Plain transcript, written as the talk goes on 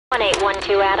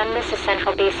1812 Adam, this is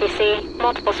Central BCC.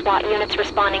 Multiple SWAT units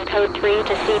responding code 3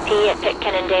 to CP at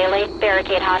Pitkin and Daly.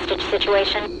 Barricade hostage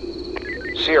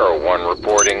situation. Sierra 1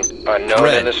 reporting. Unknown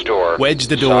Red. in the store. Wedge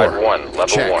the door. Side 1, level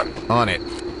Check. 1. On it.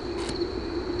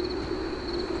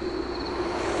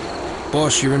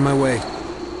 Boss, you're in my way.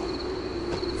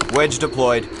 Wedge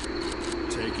deployed.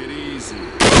 Take it easy.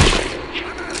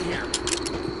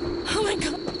 Oh my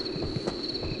god.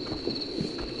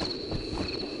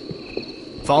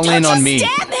 Fall in on me.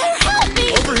 Stand there, help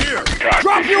me! Over here!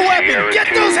 Drop your weapon! Get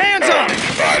those hands up!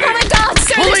 Oh my god,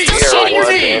 sir, Police! they're still Sierra 1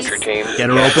 to shooting me! entry team. Get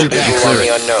her open and Visual clear on the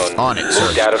it. unknown. On it, Moved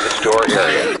sir. out of the store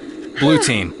area. Blue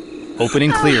team. Open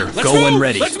and clear. Go when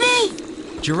ready. Let's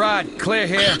move! Gerard, clear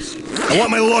here. I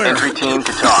want my lawyer. Entry team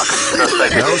to talk.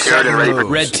 Suspect No is secured and ready for...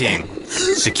 Red team.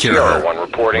 Secure Sierra her. 1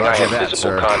 reporting. Roger I have that,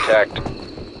 visible sir. contact.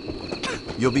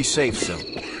 You'll be safe, sir.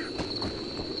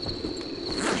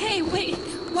 Hey, wait,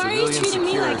 why are you Civilian treating me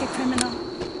secured. like a criminal?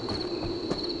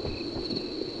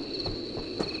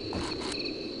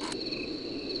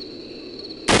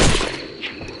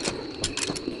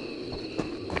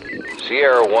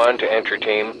 Sierra 1 to entry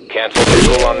team. Cancel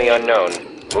visual on the unknown.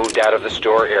 Moved out of the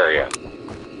store area.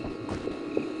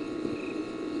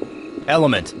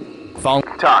 Element. Fall.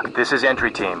 Talk, this is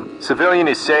entry team. Civilian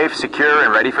is safe, secure,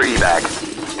 and ready for evac.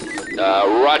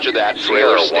 Roger that. Sierra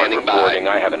Trailer 1 standing by. reporting.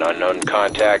 I have an unknown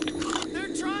contact.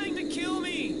 They're trying to kill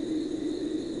me.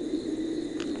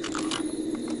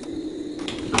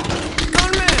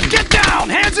 Gunman! Get down!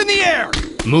 Hands in the air!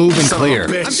 Move and clear.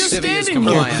 I'm just Civilians standing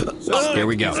compliant. Here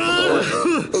we go. They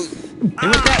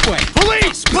went that way.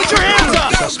 Police! Put your hands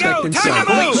up! Suspect Time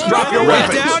to move! Drop your Red.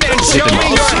 weapons! Down and show me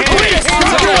your hands. Police!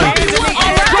 Drop your weapons!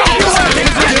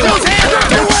 Get those hands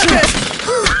off your weapons!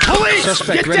 Police!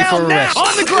 Suspect Get ready down for arrest. now!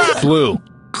 On the ground! Blue.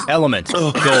 Element.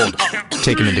 Gold.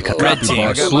 Take him into custody. Red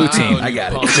team. Blue team. I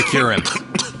got it. Secure him.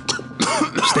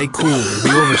 Stay cool. We'll be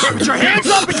over soon. Put your hands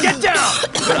up and get down!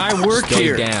 But I work Stay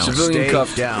here. down. Civilian Stay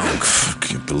cuffed. down.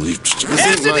 Can't believe it.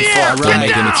 Hands in the air! We're Get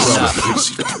making down! it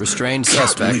trouble. Restrained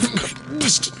suspect.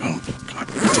 Oh, God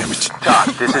damn it. Talk,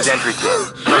 this is entry team.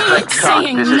 Suspect, talk,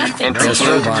 saying this is nothing. entry Yes, team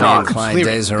sir, to Bonnie talk. and Clyde Clear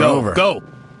it. days are Go, over. Go.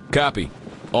 Copy.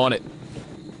 On it.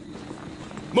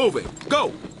 Move it.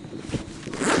 Go!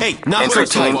 Hey, not Entry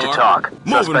team to talk.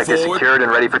 Moving Suspect is forward. secured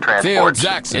and ready for Field transport.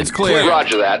 Jackson. It's clear.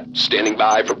 Roger that. Standing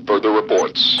by for further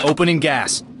reports. Opening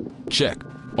gas. Check.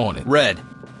 On it. Red.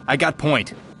 I got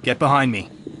point. Get behind me.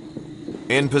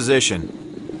 In position.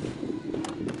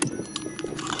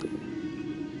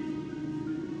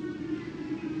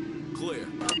 Clear.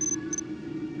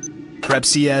 Prep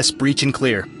CS. Breach and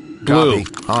clear. Blue.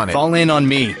 On it. Fall in on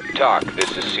me. Talk,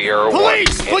 this is Sierra 1.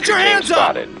 Police! Put your Entry team hands up!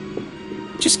 spotted.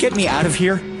 Just get me out of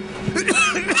here. Move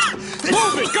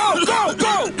it! Go! Go!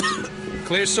 Go!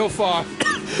 Clear so far.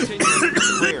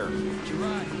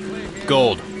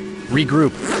 Gold.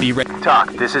 Regroup. Be ready.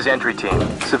 Talk, this is entry team.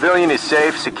 Civilian is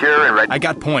safe, secure, and ready. I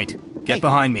got point. Get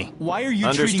behind me. Why are you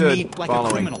Understood. treating me like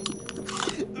Following. a criminal?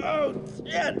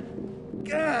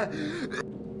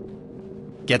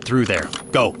 Get through there.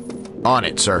 Go. On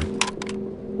it, sir.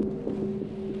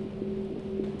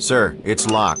 Sir, it's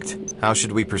locked. How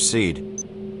should we proceed?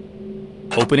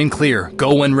 Open and clear.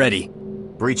 Go when ready.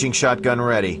 Breaching shotgun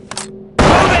ready. Move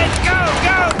it! Go!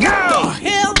 Go! Go!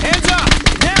 Hell, hands up!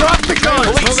 Drop the gun!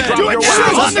 Do it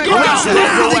now! On the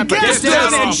ground! Get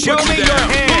down and show me your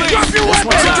hands. Drop your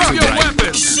weapons! Drop your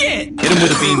weapons! Shit! Hit him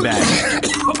with a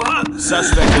beanbag.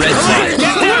 Suspect Red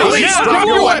flag. Police, drop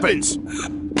your weapons!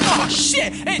 Oh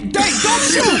shit! Hey, don't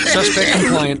shoot! Suspect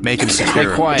compliant. Make him secure.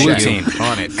 Stay quiet, Blue you. team.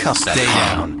 On it. Stay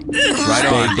down. Right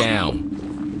on. down.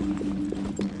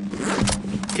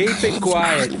 Keep it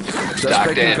quiet. Stock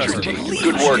to entry team.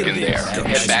 Good work in there.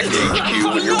 Head back to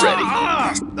HQ when you're ready.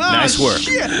 Nice work.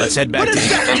 Let's head back to the...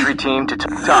 Entry team to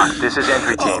talk. This is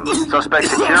entry team. Suspect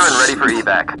secure and ready for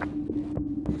evac.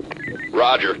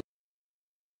 Roger.